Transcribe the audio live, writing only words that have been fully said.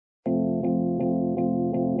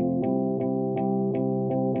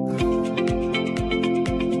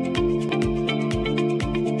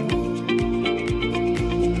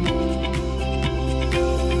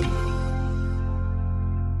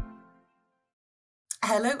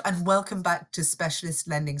Hello and welcome back to Specialist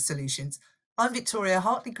Lending Solutions. I'm Victoria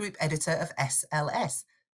Hartley, Group Editor of SLS.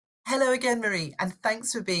 Hello again, Marie, and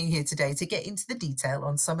thanks for being here today to get into the detail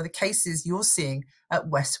on some of the cases you're seeing at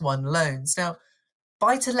West One Loans. Now,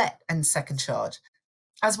 buy-to-let and second charge.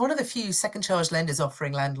 As one of the few second charge lenders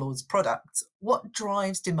offering landlords products, what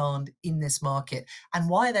drives demand in this market and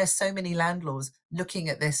why are there so many landlords looking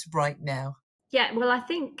at this right now? Yeah, well, I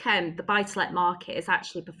think the buy-to-let market has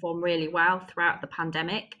actually performed really well throughout the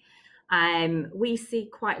pandemic. We see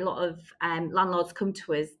quite a lot of landlords come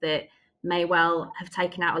to us that may well have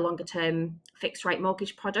taken out a longer-term fixed-rate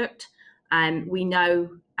mortgage product. We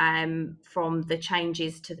know from the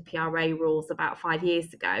changes to the PRA rules about 5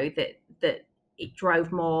 years ago that it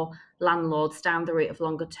drove more landlords down the route of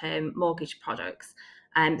longer-term mortgage products.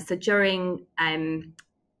 So during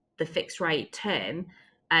the fixed-rate term,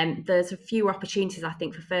 there's a few opportunities, I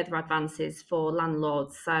think, for further advances for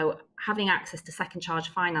landlords. So having access to second charge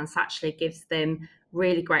finance actually gives them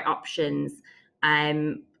really great options.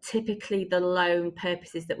 Typically, the loan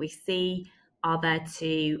purposes that we see are there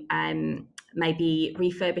to maybe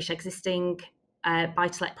refurbish existing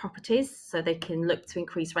buy-to-let properties, so they can look to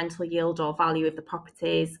increase rental yield or value of the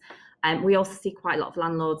properties. We also see quite a lot of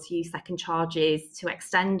landlords use second charges to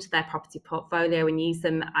extend their property portfolio and use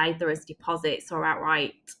them either as deposits or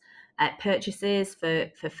outright purchases for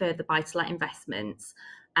further buy-to-let investments.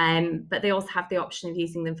 But they also have the option of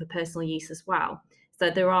using them for personal use as well. So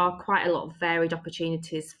there are quite a lot of varied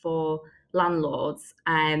opportunities for landlords,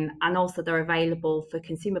 and also they're available for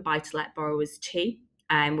consumer buy-to-let borrowers too,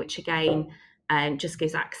 which again just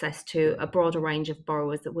gives access to a broader range of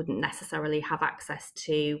borrowers that wouldn't necessarily have access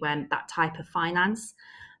to that type of finance.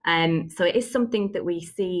 So it is something that we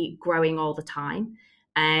see growing all the time.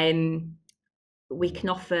 We can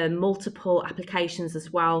offer multiple applications as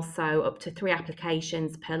well, so up to 3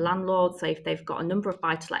 applications per landlord. So if they've got a number of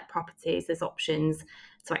buy-to-let properties, there's options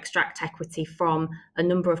to extract equity from a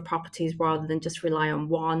number of properties rather than just rely on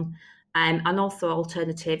one. And also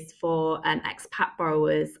alternatives for expat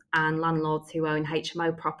borrowers and landlords who own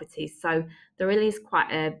HMO properties. So there really is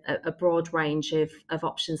quite a broad range of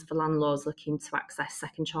options for landlords looking to access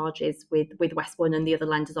second charges with West One and the other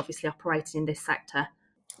lenders obviously operating in this sector.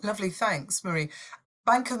 Lovely, thanks, Marie.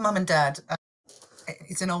 Bank of Mum and Dad,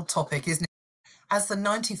 it's an old topic, isn't it? As the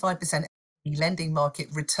 95% lending market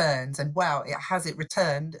returns, and wow, it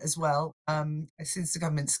returned as well since the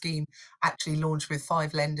government scheme actually launched with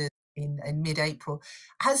 5 lenders in mid-April.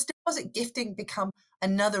 Has deposit gifting become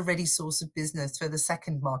another ready source of business for the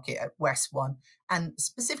second market at West One? And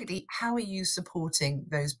specifically, how are you supporting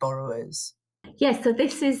those borrowers? Yes, so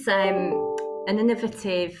this is an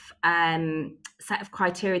innovative set of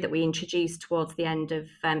criteria that we introduced towards the end of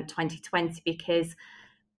 2020 because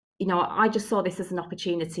I just saw this as an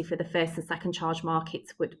opportunity for the first and second charge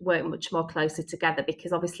markets to work much more closely together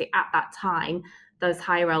because obviously at that time, those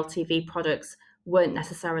higher LTV products weren't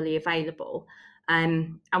necessarily available.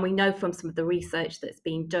 And we know from some of the research that's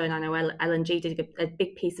been done, I know L&G did a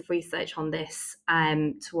big piece of research on this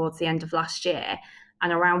towards the end of last year,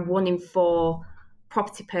 and around 1 in 4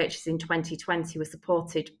 property purchases in 2020 were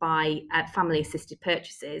supported by family assisted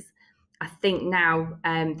purchases. I think now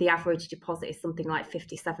the average deposit is something like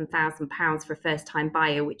 £57,000 for a first-time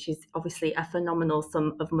buyer, which is obviously a phenomenal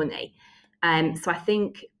sum of money. So I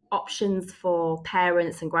think options for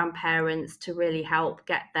parents and grandparents to really help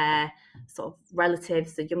get their sort of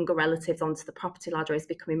relatives, the younger relatives, onto the property ladder is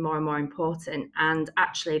becoming more and more important. And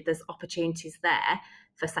actually, there's opportunities there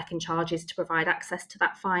for second charges to provide access to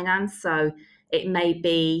that finance. So it may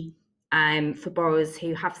be for borrowers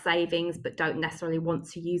who have savings but don't necessarily want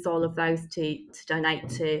to use all of those to donate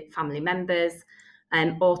to family members,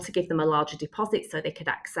 or to give them a larger deposit so they could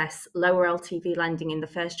access lower LTV lending in the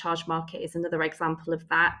first charge market is another example of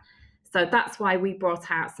that. So that's why we brought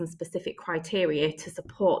out some specific criteria to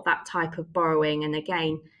support that type of borrowing. And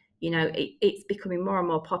again, it's becoming more and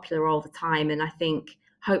more popular all the time. And I think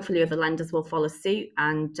hopefully other lenders will follow suit,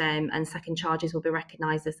 and second charges will be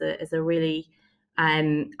recognised as a really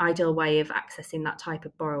ideal way of accessing that type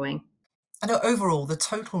of borrowing. I know overall, the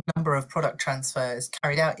total number of product transfers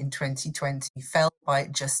carried out in 2020 fell by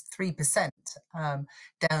just 3%,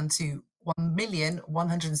 down to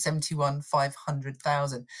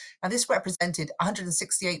 1,171,500,000. Now, this represented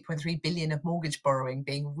 168.3 billion of mortgage borrowing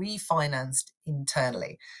being refinanced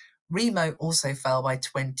internally. Remo also fell by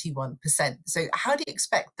 21%. So how do you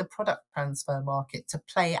expect the product transfer market to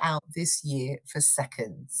play out this year for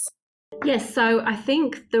seconds? Yes, so I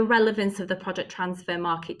think the relevance of the product transfer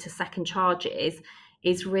market to second charges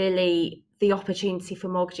is really the opportunity for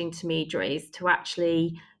mortgage intermediaries to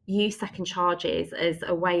actually use second charges as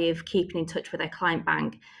a way of keeping in touch with their client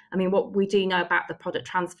bank. I mean, what we do know about the product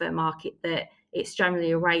transfer market, that it's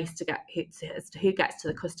generally a race as to who gets to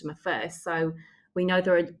the customer first. So we know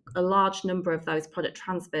there are a large number of those product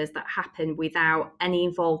transfers that happen without any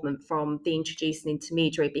involvement from the introducing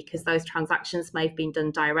intermediary, because those transactions may have been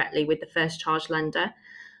done directly with the first charge lender.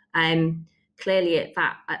 Clearly, at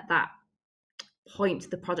that point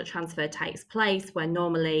the product transfer takes place, where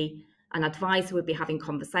normally an advisor would be having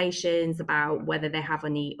conversations about whether they have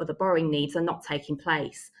any other borrowing needs, are not taking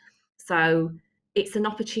place. So it's an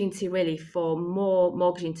opportunity really for more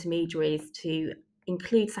mortgage intermediaries to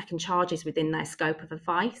include second charges within their scope of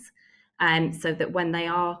advice, so that when they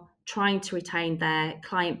are trying to retain their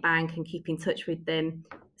client bank and keep in touch with them,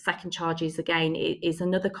 second charges again is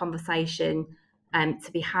another conversation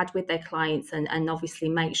to be had with their clients, and obviously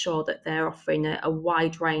make sure that they're offering a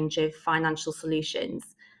wide range of financial solutions.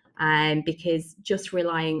 Because just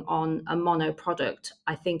relying on a mono product,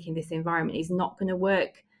 I think in this environment is not going to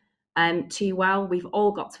work too well. We've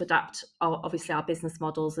all got to adapt, obviously, our business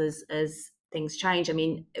models as things change. I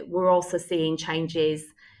mean, we're also seeing changes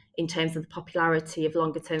in terms of the popularity of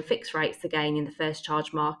longer term fixed rates again in the first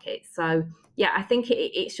charge market. So yeah, I think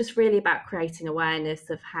it's just really about creating awareness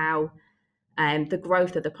of how the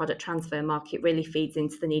growth of the product transfer market really feeds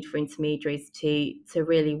into the need for intermediaries to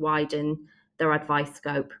really widen their advice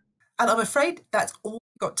scope. And I'm afraid that's all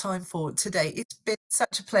we've got time for today. It's been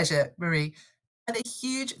such a pleasure, Marie. And a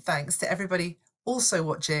huge thanks to everybody also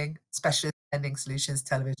watching Specialist Lending Solutions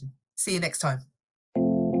Television. See you next time.